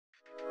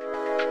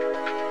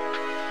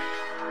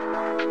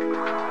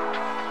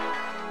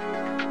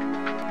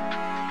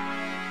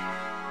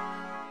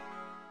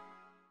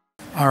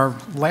Our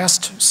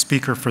last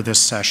speaker for this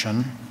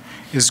session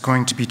is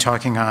going to be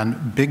talking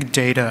on big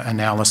data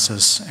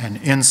analysis and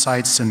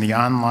insights in the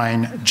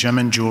online gem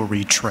and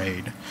jewelry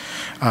trade.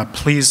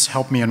 Please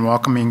help me in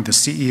welcoming the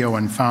CEO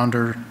and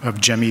founder of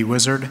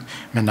GemiWizard,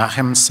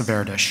 Menahem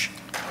Sevdermish.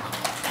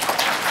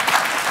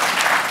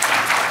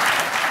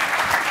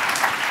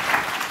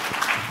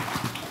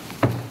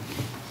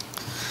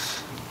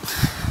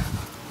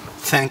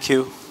 Thank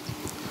you.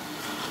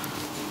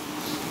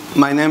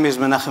 My name is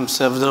Menahem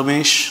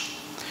Sevdermish.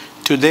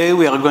 Today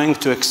we are going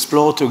to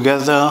explore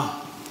together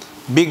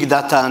big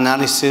data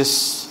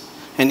analysis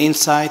and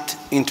insight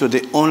into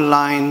the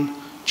online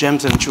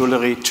gems and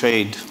jewelry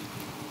trade.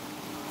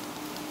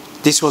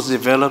 This was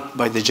developed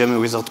by the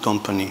GemiWizard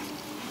company.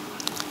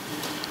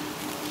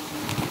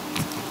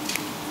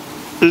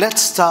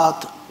 Let's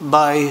start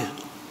by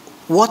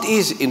what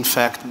is in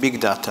fact big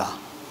data.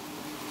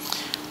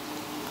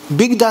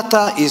 Big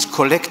data is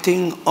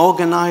collecting,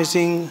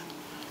 organizing,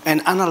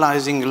 and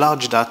analyzing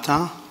large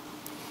data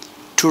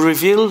to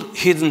reveal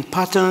hidden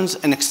patterns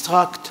and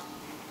extract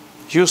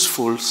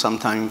useful,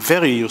 sometimes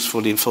very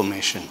useful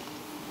information.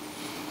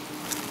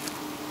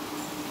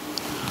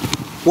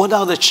 What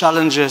are the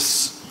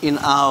challenges in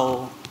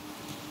our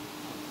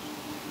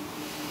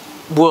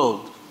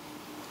world?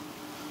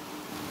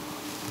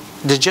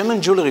 The gem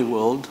and jewelry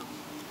world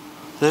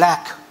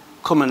lack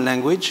common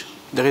language.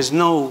 There is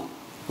no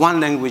one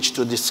language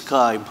to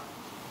describe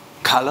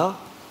color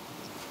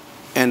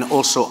and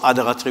also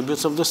other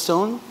attributes of the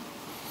stone.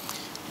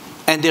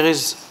 And there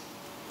is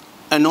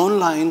an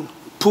online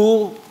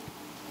poor,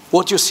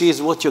 what you see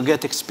is what you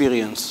get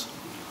experience,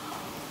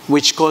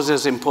 which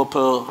causes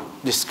improper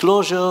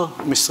disclosure,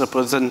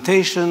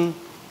 misrepresentation,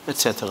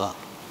 etc.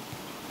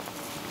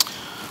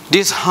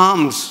 This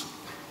harms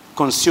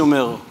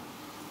consumer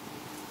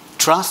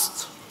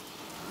trust,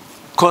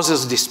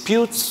 causes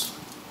disputes,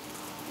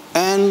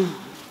 and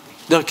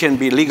there can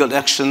be legal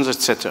actions,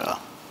 etc.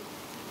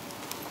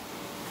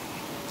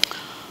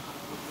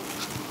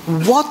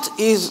 What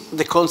is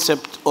the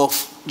concept of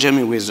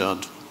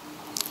GemiWizard?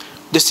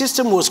 The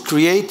system was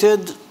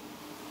created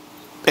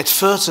at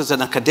first as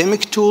an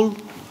academic tool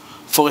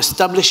for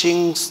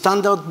establishing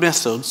standard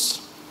methods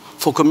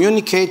for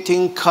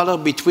communicating color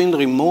between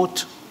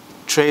remote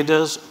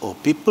traders or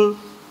people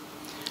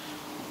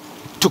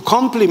to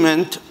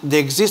complement the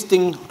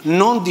existing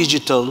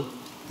non-digital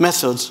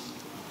methods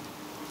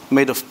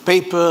made of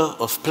paper,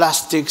 of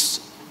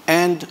plastics,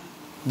 and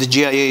the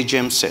GIA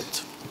gem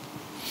set.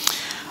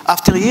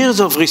 After years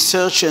of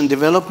research and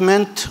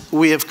development,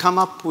 we have come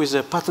up with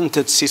a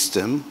patented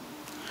system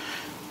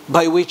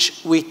by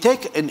which we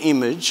take an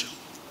image.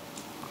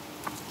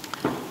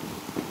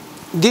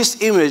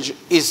 This image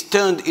is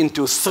turned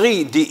into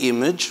 3D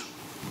image,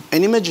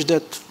 an image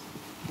that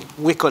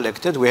we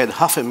collected. We had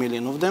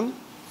 500,000 of them.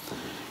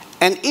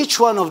 And each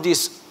one of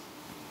these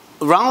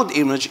round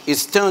image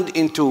is turned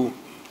into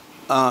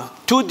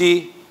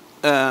 2D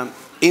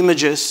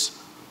images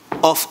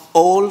of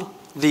all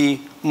the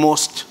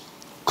most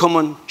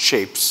common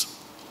shapes.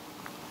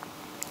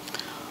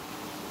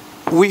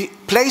 We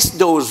placed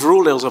those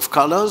rulers of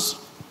colors,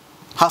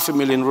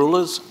 500,000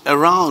 rulers,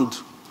 around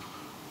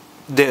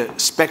the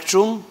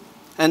spectrum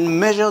and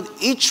measured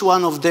each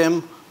one of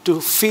them to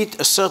fit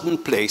a certain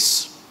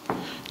place.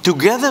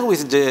 Together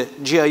with the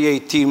GIA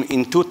team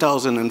in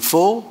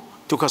 2004,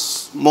 took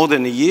us more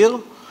than a year,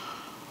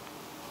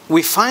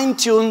 we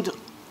fine-tuned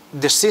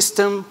the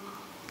system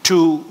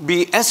to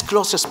be as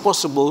close as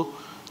possible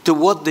to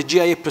what the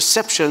GIA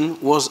perception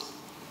was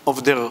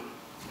of their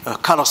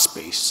color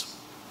space.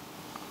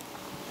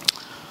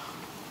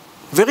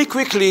 Very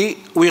quickly,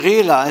 we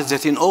realized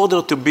that in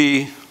order to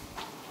be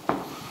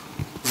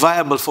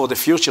viable for the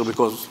future,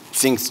 because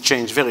things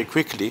change very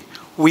quickly,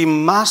 we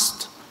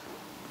must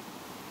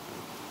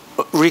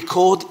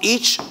record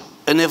each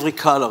and every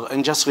color,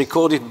 and just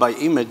record it by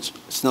image,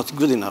 it's not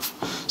good enough.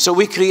 So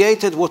we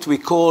created what we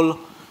call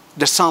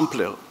the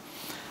sampler.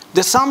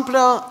 The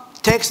sampler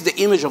takes the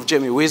image of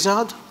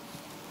GemiWizard,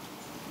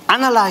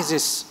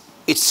 analyzes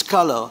its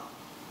color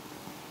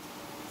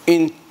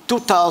in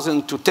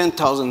 2,000 to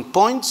 10,000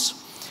 points,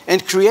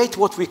 and create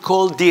what we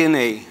call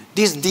DNA.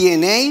 This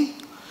DNA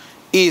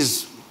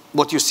is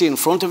what you see in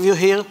front of you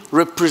here,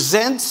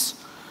 represents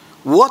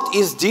what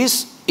is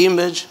this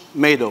image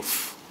made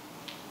of.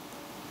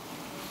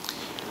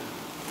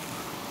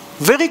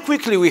 Very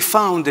quickly, we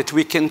found that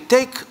we can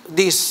take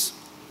this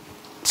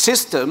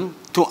system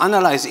to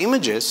analyze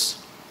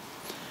images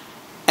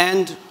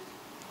and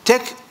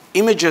take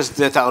images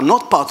that are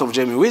not part of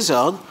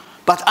GemiWizard,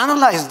 but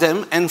analyze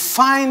them and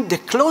find the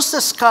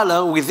closest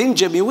color within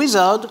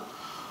GemiWizard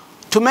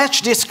to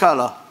match this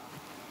color.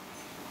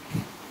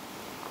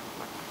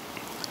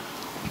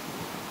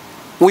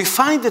 We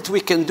find that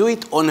we can do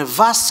it on a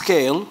vast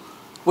scale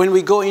when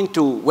we go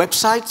into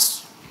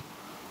websites.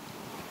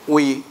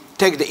 We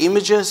take the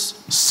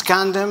images,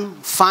 scan them,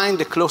 find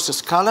the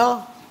closest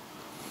color,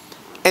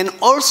 and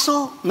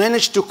also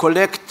managed to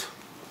collect,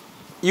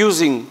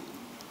 using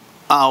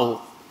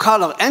our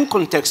color and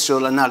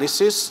contextual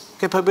analysis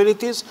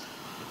capabilities,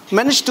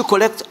 managed to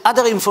collect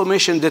other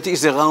information that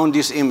is around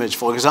this image.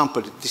 For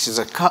example, this is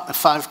a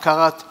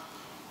 5-carat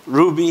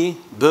ruby,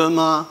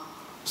 Burma,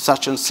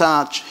 such and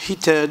such,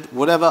 heated,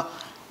 whatever.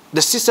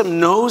 The system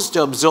knows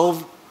to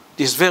absorb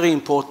this very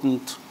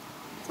important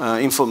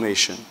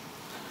information.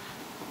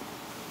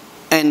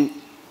 And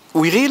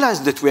we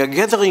realized that we are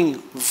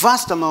gathering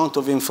vast amount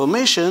of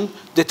information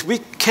that we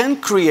can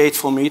create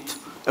from it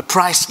a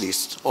price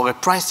list or a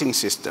pricing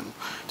system.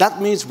 That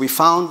means we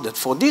found that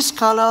for this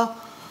color,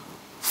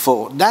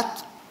 for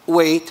that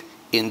weight,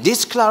 in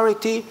this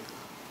clarity,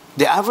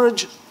 the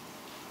average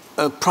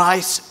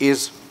price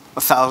is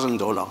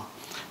 $1,000.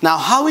 Now,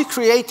 how we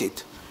create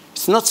it?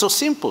 It's not so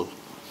simple,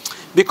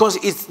 because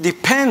it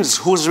depends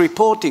who's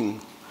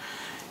reporting.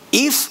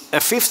 If a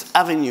Fifth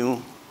Avenue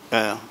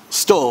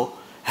store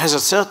has a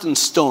certain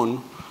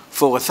stone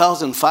for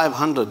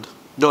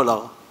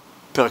 $1,500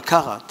 per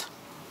carat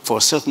for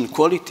a certain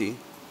quality,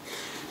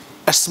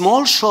 a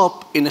small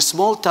shop in a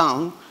small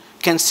town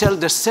can sell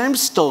the same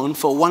stone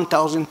for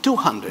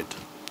 $1,200.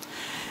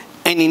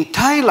 And in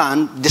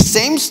Thailand, the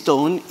same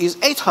stone is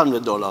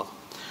 $800.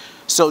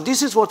 So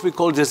this is what we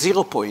call the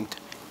 0 point.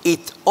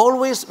 It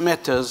always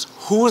matters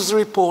who's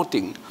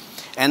reporting.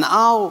 And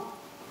our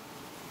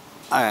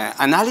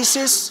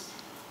analysis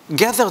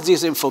gathers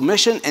this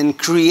information and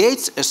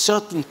creates a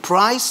certain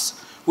price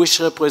which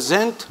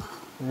represents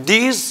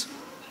these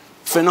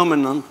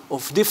phenomenon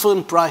of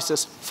different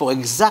prices for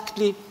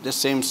exactly the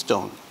same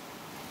stone.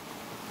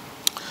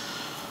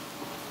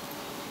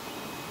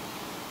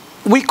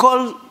 We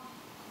call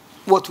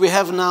what we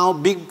have now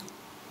big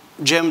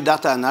gem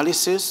data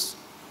analysis,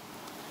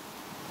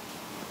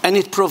 and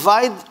it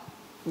provides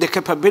the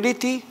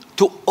capability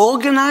to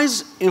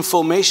organize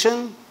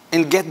information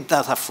and get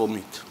data from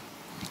it.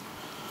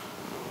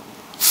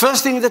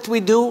 First thing that we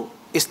do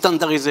is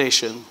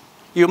standardization.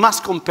 You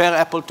must compare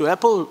apple to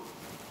apple.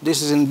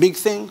 This is a big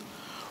thing.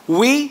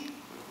 We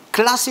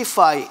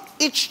classify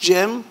each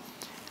gem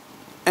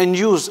and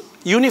use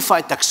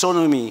unified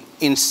taxonomy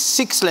in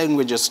 6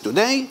 languages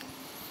today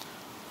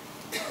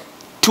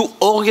to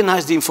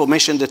organize the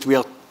information that we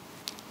are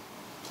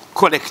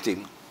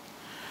collecting.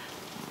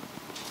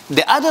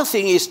 The other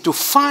thing is to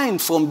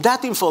find from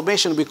that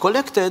information we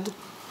collected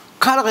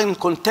color and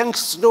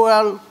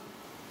contextual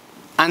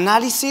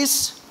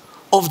analysis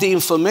of the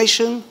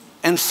information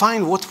and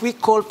find what we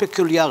call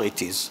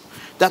peculiarities.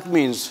 That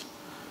means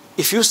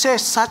if you say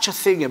such a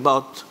thing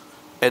about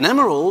an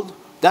emerald,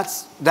 that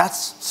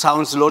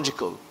sounds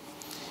logical.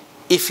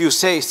 If you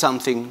say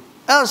something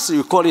else,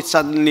 you call it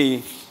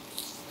suddenly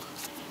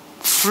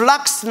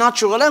flux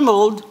natural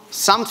emerald,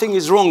 something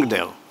is wrong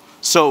there.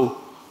 So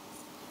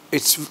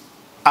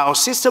our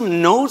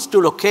system knows to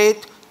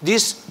locate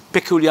these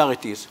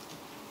peculiarities,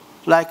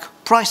 like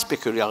price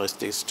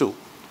peculiarities too.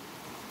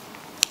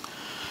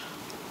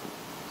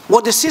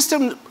 What the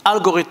system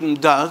algorithm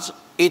does,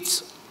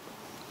 it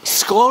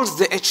scrolls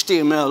the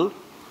HTML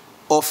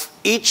of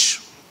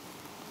each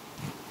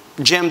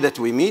gem that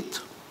we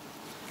meet,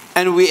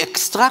 and we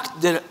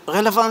extract the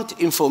relevant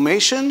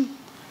information,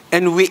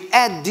 and we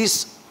add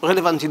this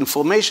relevant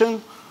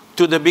information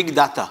to the big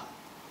data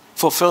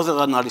for further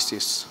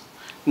analysis.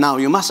 Now,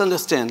 you must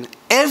understand,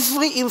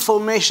 every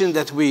information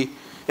that we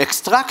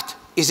extract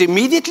is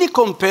immediately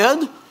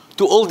compared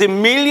to all the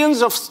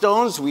millions of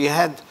stones we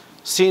had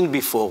seen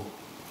before.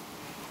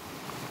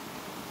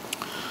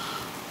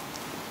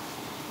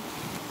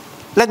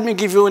 Let me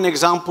give you an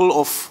example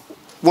of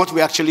what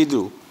we actually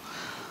do.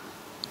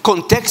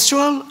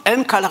 Contextual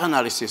and color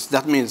analysis.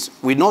 That means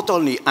we not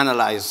only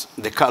analyze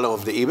the color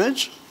of the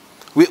image,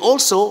 we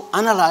also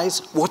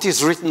analyze what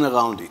is written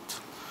around it.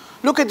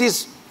 Look at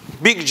this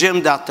big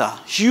gem data,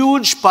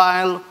 huge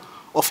pile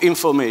of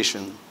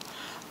information.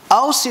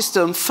 Our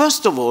system,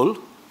 first of all,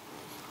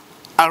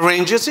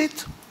 arranges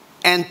it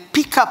and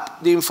pick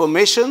up the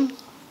information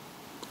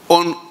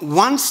on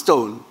one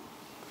stone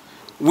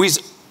with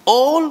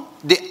all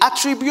the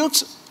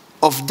attributes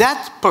of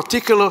that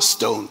particular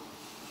stone.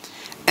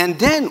 And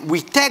then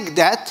we take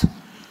that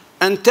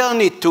and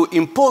turn it to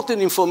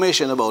important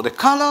information about the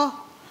color,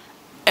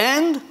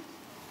 and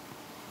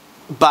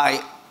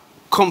by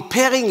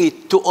comparing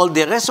it to all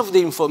the rest of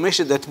the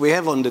information that we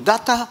have on the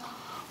data,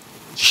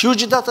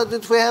 huge data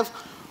that we have,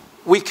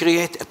 we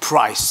create a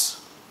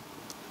price.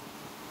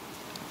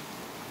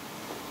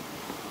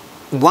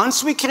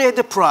 Once we create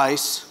a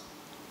price,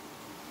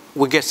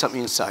 we get some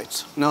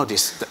insights. No,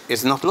 this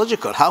is not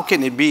logical. How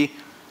can it be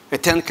a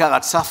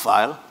 10-carat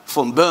sapphire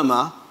from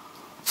Burma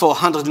for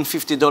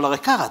 $150 a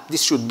carat?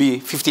 This should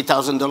be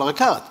 $50,000 a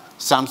carat.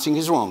 Something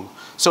is wrong.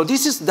 So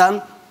this is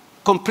done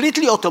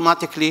completely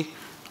automatically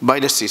by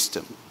the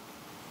system.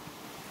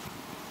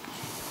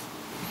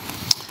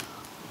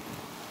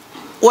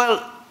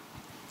 Well,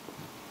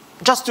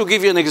 just to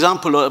give you an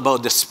example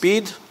about the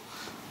speed,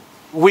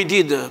 we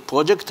did a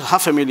project,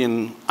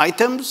 500,000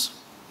 items.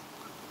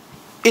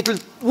 it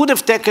would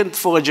have taken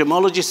for a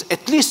gemologist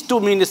at least 2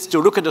 minutes to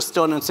look at the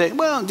stone and say,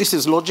 well, this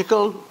is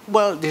logical,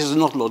 well, this is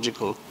not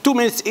logical. 2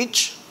 minutes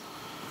each,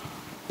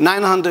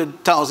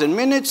 900,000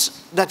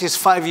 minutes, that is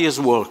 5 years'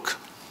 work.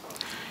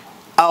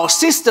 Our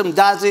system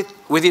does it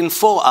within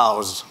 4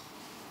 hours.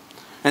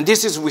 And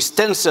this is with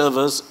 10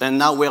 servers, and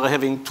now we're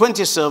having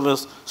 20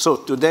 servers. So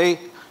today,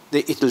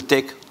 it will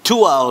take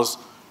 2 hours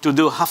to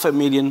do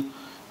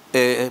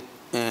 500,000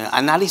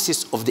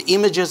 analysis of the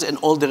images and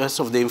all the rest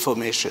of the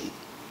information.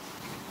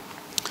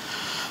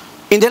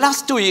 In the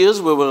last 2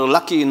 years, we were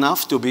lucky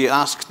enough to be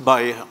asked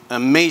by a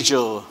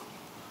major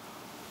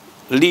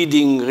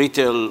leading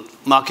retail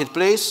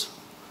marketplace.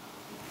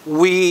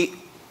 We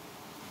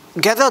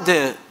gathered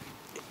the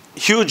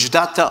huge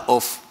data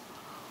of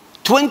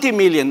 20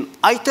 million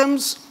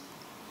items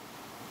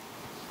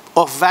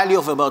of value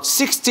of about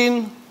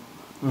 $16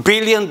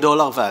 billion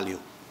value.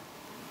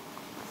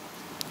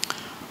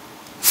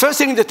 First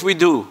thing that we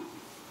do,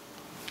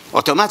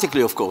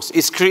 automatically of course,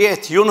 is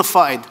create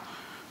unified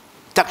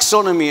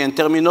taxonomy and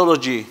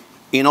terminology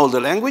in all the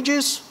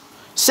languages.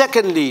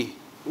 Secondly,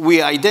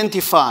 we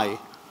identify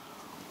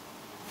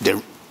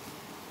the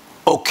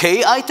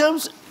OK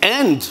items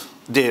and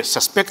the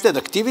suspected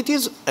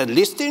activities and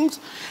listings,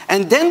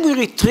 and then we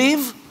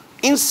retrieve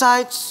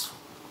insights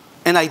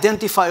and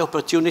identify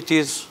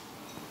opportunities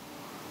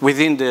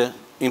within the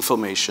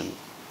information.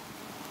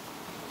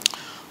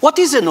 What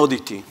is an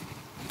oddity?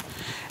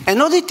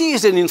 An oddity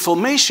is an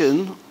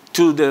information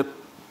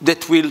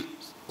that will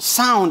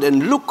sound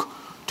and look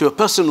to a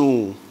person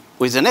who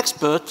is an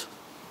expert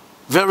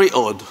very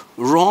odd,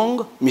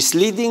 wrong,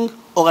 misleading,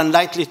 or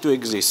unlikely to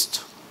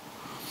exist.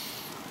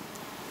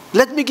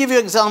 Let me give you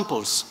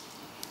examples.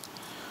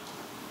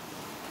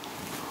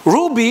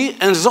 Ruby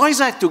and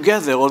zoisite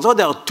together, although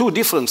they are 2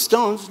 different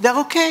stones, they're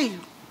okay.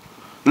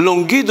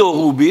 Longido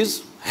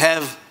rubies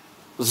have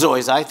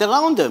zoisite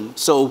around them.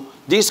 So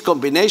this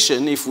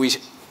combination, if we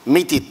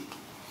meet it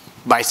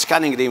by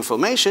scanning the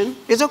information,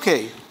 is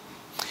okay.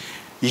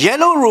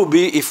 Yellow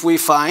ruby, if we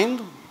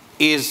find,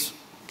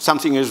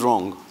 something is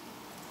wrong.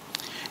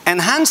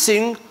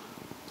 Enhancing,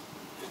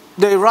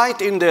 they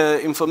write in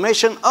the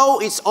information, oh,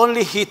 it's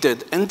only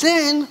heated. And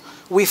then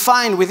we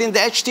find within the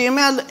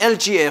HTML,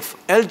 LGF.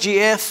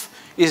 LGF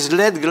is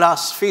lead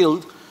glass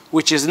field,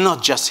 which is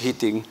not just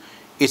heating.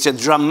 It's a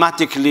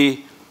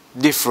dramatically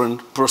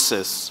different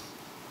process.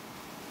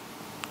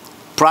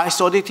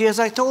 Price oddity, as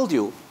I told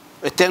you.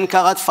 A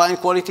 10-carat fine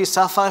quality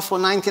sapphire for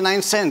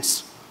 99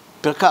 cents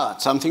per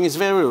carat. Something is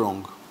very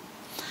wrong.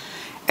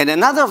 And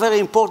another very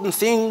important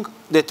thing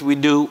that we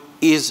do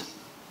is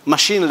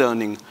machine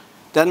learning.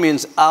 That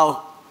means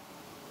our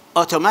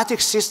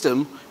automatic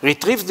system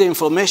retrieves the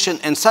information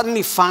and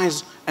suddenly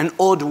finds an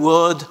odd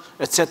word,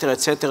 etc.,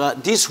 etc.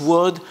 This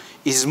word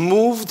is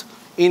moved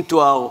into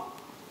our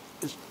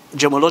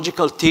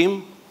gemological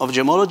team of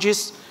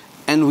gemologists,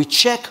 and we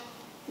check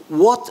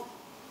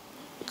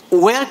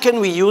where can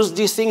we use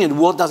this thing and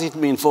what does it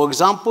mean. For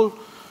example,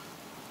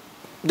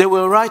 they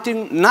were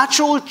writing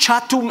natural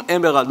Chatham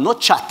emerald,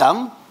 not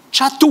Chatham,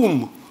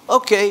 Chatham,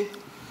 okay.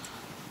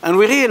 And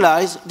we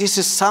realized this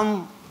is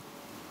some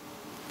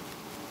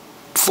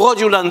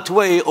fraudulent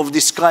way of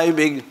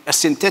describing a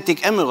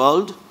synthetic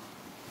emerald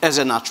as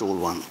a natural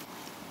one.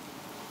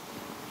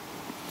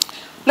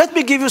 Let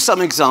me give you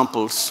some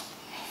examples.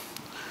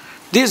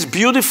 These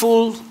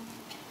beautiful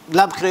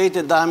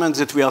lab-created diamonds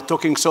that we are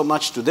talking so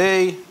much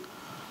today,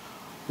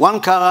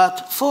 1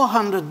 carat,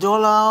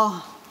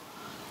 $400,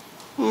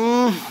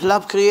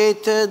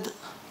 lab-created.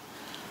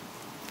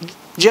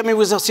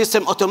 GemiWizard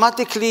system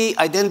automatically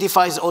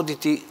identifies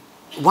oddity.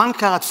 1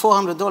 carat,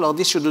 $400,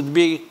 this should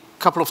be a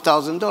couple of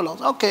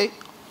 $1,000. Okay.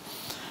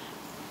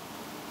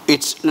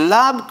 It's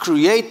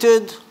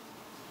lab-created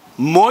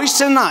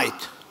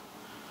moissanite.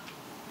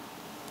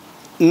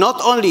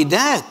 Not only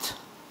that,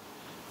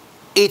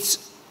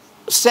 it's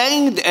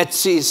saying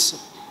that it's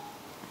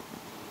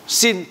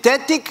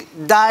synthetic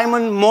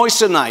diamond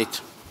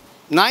moissanite.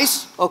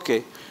 Nice?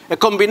 Okay. A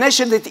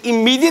combination that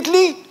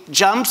immediately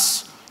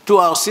jumps to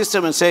our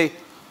system and say,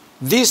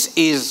 this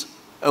is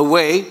a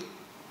way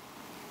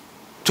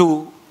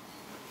to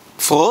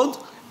fraud,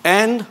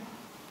 and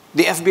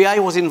the FBI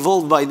was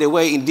involved, by the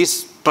way, in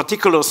this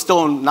particular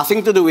stone,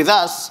 nothing to do with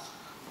us,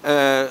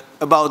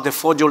 about the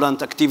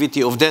fraudulent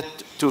activity of that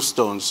 2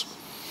 stones.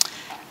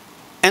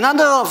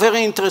 Another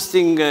very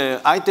interesting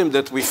item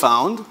that we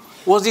found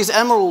was this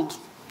emerald,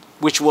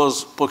 which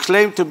was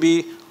proclaimed to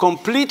be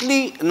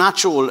completely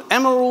natural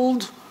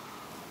emerald,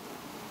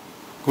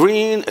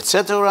 green,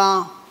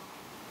 etc.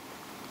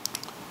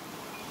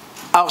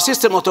 Our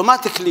system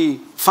automatically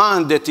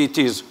found that it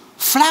is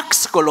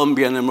flax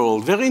Colombian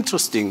emerald. Very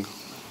interesting.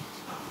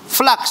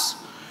 Flax.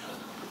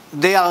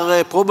 They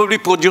are probably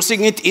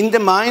producing it in the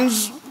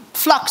mines,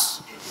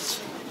 flax.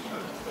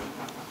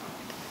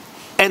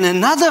 And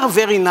another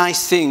very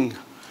nice thing,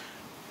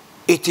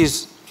 it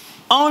is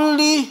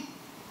only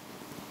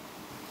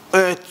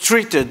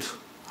treated.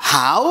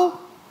 How?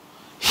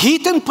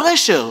 Heat and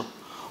pressure.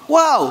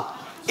 Wow.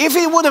 If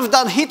we would have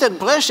done heat and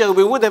pressure,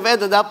 we would have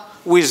ended up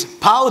with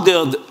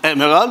powdered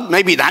emerald,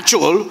 maybe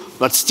natural,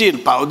 but still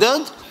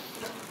powdered.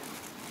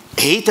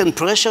 Heat and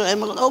pressure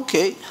emerald,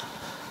 okay.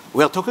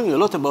 We are talking a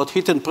lot about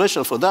heat and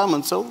pressure for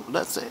diamonds, so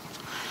that's it.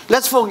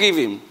 Let's forgive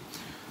him.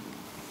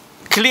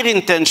 Clear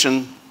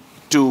intention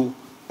to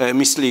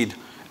mislead.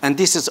 And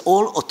this is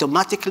all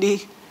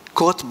automatically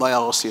caught by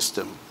our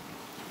system.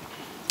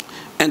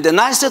 And the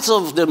nicest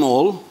of them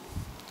all,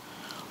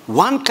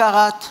 1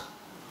 carat,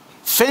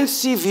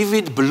 fancy,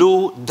 vivid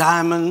blue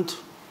diamond.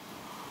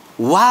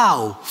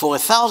 Wow, for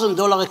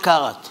 $1,000 a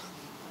carat.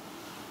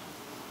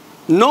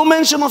 No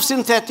mention of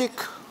synthetic.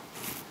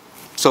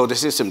 So the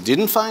system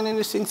didn't find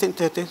anything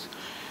synthetic.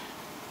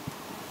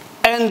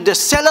 And the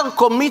seller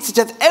commits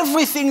that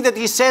everything that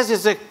he says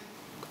is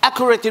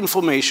accurate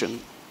information.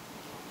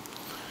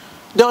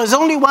 There is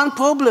only one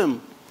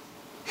problem.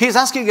 He's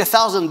asking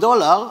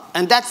 $1,000,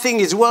 and that thing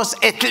is worth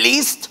at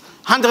least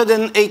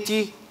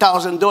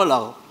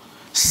 $180,000.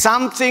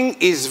 Something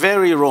is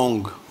very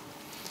wrong.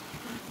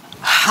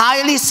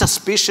 Highly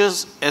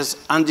suspicious as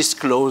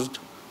undisclosed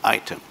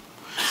item.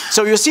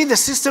 So you see, the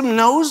system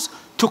knows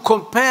to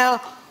compare.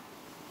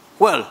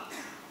 Well,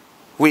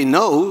 we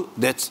know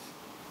that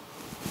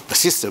the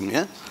system,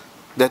 yeah,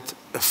 that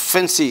a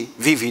fancy,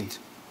 vivid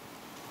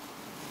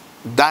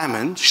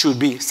diamond should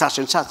be such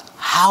and such.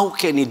 How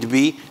can it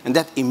be? And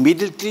that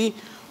immediately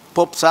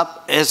pops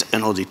up as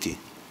an oddity.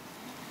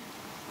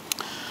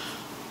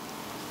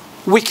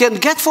 We can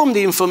get from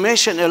the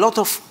information a lot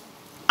of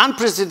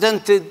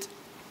unprecedented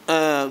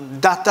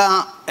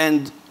data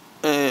and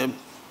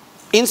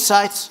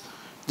insights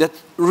that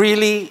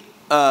really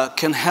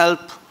can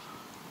help.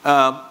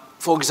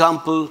 For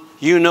example,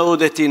 you know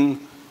that in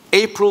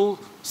April,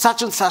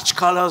 such and such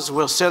colors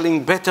were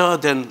selling better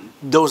than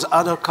those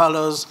other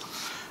colors.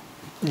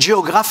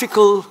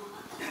 Geographical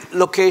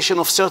location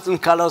of certain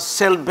colors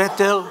sell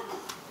better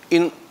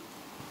in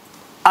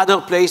other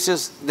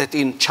places than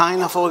in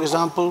China, for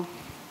example.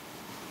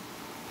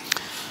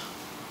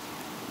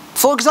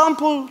 For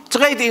example,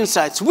 trade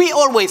insights. We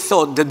always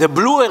thought that the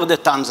bluer the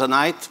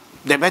tanzanite,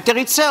 the better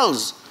it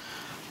sells.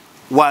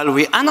 While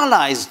we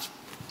analyzed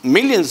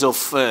millions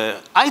of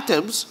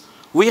items,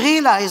 we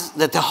realized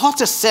that the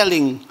hottest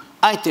selling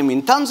item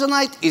in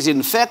tanzanite is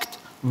in fact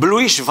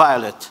bluish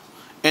violet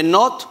and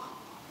not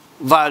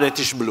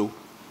violetish blue.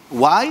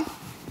 Why?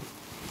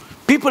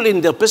 People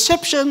in their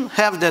perception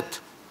have that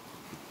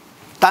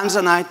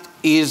tanzanite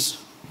is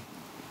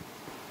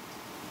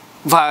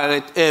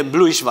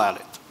bluish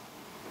violet.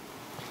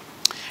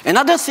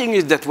 Another thing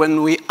is that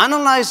when we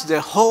analyze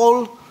the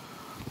whole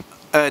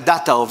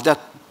data of that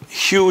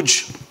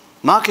huge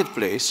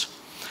marketplace,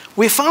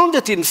 we found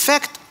that in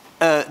fact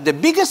the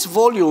biggest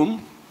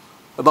volume,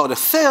 about a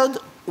third,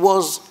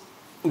 was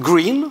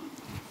green,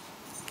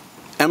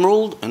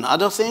 emerald, and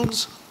other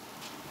things.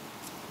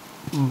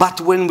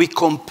 But when we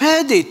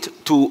compared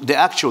it to the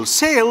actual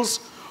sales,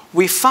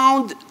 we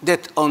found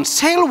that on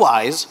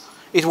sale-wise,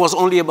 it was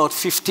only about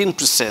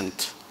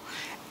 15%.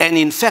 And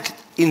in fact,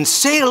 in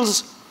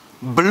sales,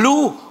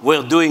 blue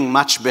were doing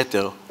much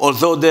better,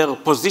 although their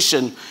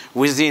position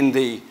within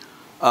the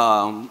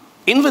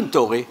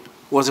inventory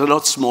was a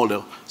lot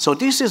smaller. So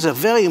this is a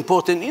very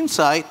important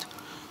insight.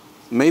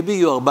 Maybe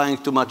you are buying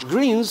too much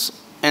greens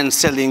and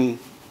selling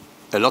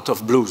a lot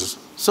of blues.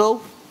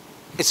 So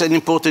it's an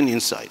important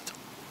insight.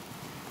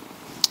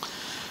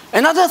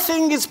 Another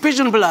thing is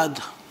pigeon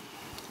blood.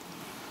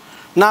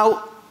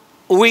 Now,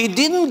 we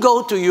didn't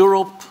go to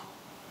Europe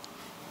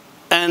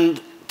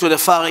and to the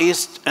Far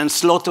East and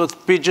slaughtered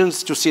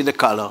pigeons to see the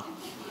color.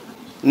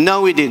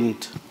 No, we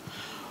didn't.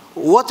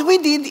 What we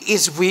did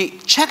is we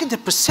checked the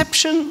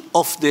perception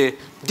of the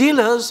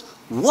dealers.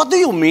 What do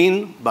you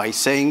mean by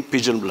saying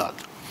pigeon blood?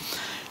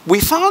 We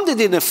found that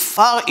in the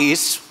Far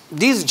East,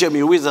 these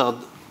Gemmy Wizard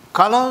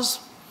colors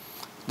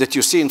that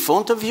you see in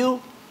front of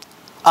you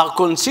are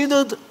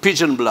considered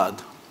pigeon blood.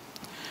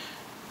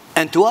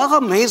 And to our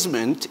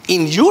amazement,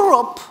 in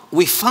Europe,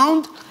 we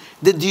found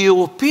that the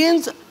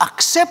Europeans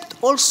accept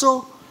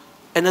also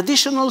an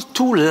additional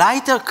 2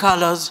 lighter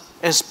colors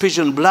as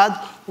pigeon blood,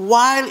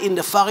 while in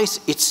the Far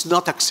East, it's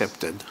not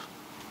accepted.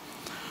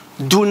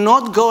 Do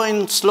not go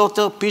and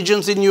slaughter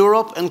pigeons in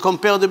Europe and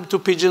compare them to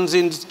pigeons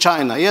in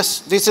China. Yes,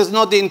 this is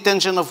not the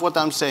intention of what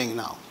I'm saying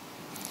now.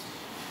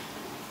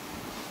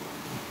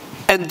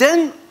 And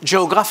then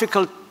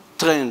geographical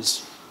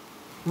trends.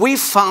 We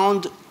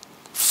found,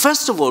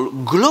 first of all,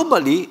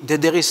 globally,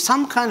 that there is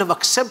some kind of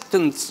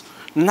acceptance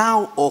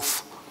now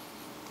of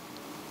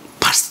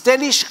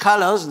pastelish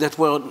colors that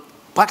were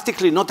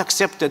practically not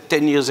accepted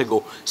 10 years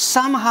ago.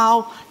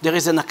 Somehow, there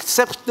is an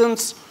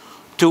acceptance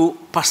to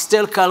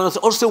pastel colors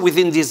also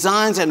within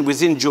designs and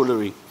within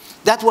jewelry.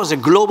 That was a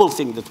global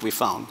thing that we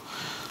found.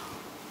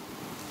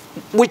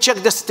 We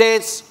checked the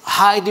States,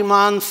 high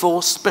demand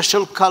for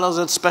special colors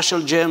and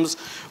special gems.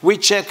 We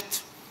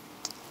checked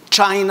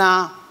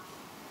China,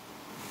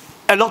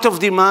 a lot of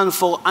demand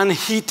for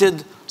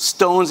unheated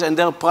stones and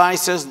their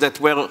prices that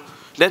were,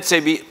 let's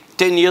say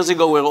 10 years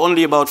ago, were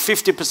only about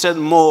 50%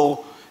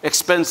 more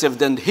expensive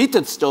than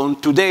heated stone.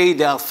 Today,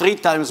 they are 3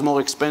 times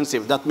more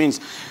expensive. That means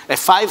a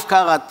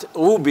 5-carat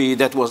ruby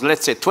that was,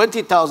 let's say,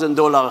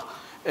 $20,000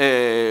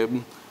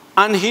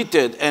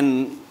 unheated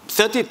and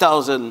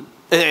 30,000,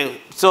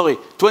 sorry,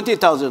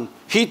 20,000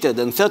 heated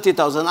and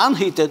 30,000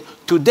 unheated.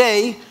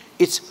 Today,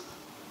 it's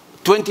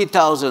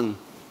 20,000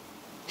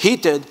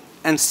 heated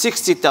and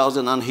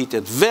 60,000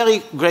 unheated.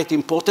 Very great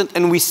important.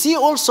 And we see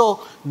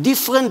also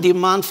different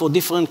demand for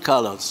different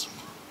colors.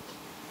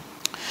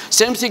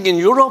 Same thing in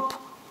Europe,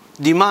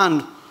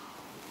 demand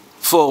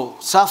for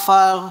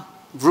sapphire,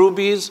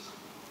 rubies,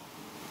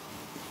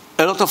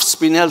 a lot of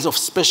spinels of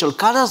special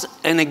colors,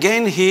 and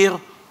again here,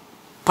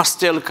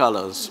 pastel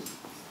colors.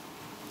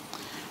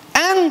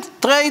 And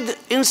trade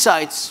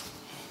insights.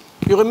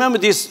 You remember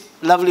this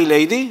lovely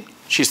lady?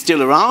 She's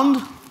still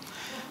around.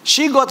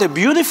 She got a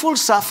beautiful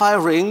sapphire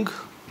ring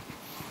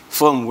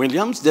from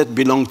Williams that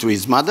belonged to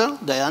his mother,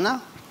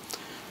 Diana.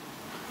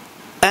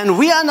 And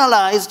we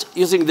analyzed,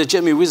 using the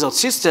GemiWizard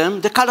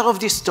system, the color of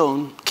this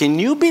stone. Can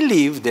you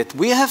believe that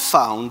we have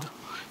found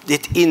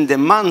that in the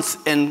month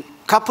and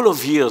couple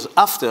of years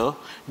after,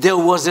 there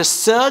was a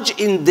surge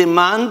in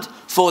demand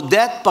for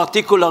that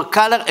particular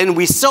color, and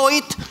we saw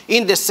it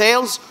in the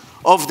sales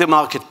of the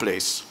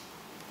marketplace.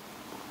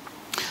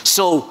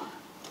 So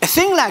a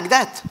thing like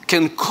that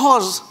can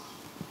cause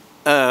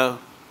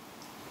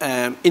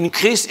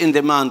increase in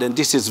demand, and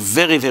this is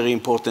very, very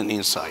important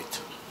insight.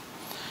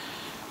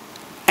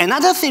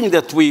 Another thing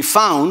that we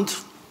found,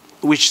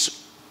 which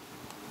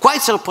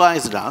quite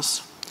surprised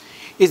us,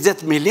 is that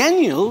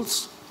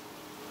millennials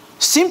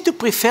seem to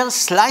prefer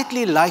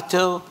slightly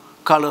lighter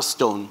color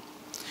stone.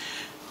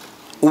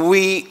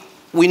 We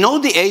know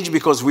the age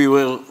because we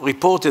were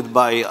reported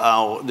by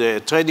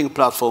the trading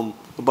platform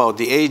about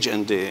the age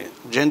and the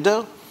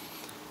gender.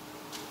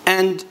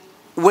 And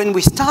when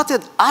we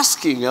started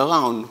asking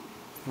around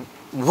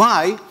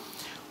why,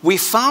 we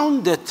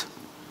found that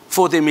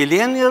for the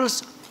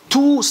millennials,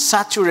 too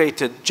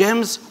saturated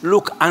gems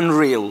look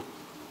unreal,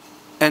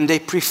 and they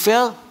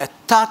prefer a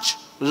touch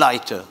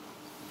lighter.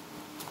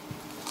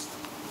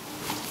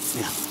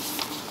 Yeah.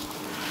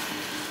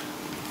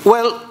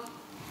 Well,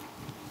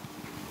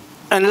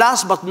 and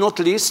last but not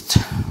least,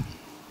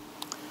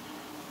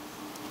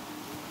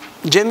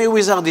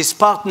 GemiWizard is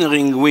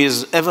partnering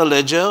with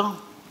Everledger,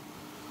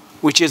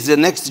 which is the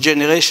next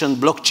generation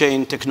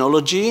blockchain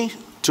technology,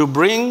 to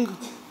bring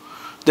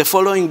the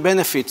following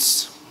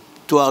benefits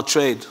to our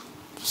trade: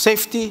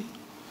 safety,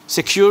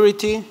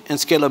 security, and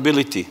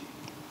scalability.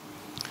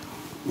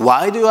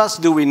 Why do you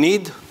ask, do we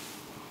need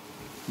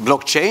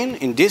blockchain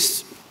in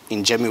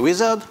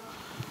GemiWizard?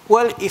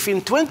 Well, if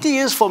in 20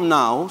 years from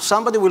now,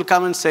 somebody will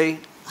come and say,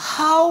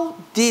 how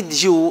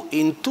did you,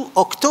 in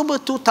October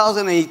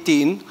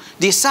 2018,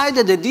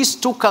 decided that this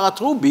 2-carat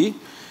ruby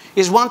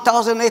is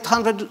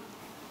 $1,800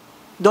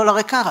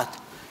 a carat?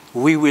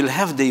 We will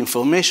have the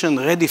information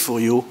ready for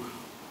you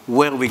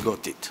where we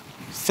got it.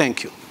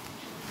 Thank you.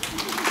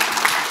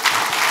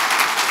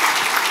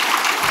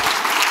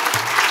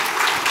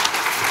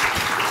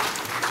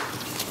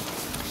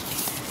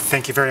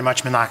 Thank you very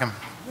much, Menahem,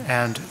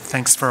 and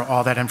thanks for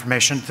all that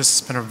information. This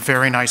has been a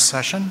very nice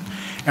session,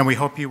 and we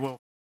hope you will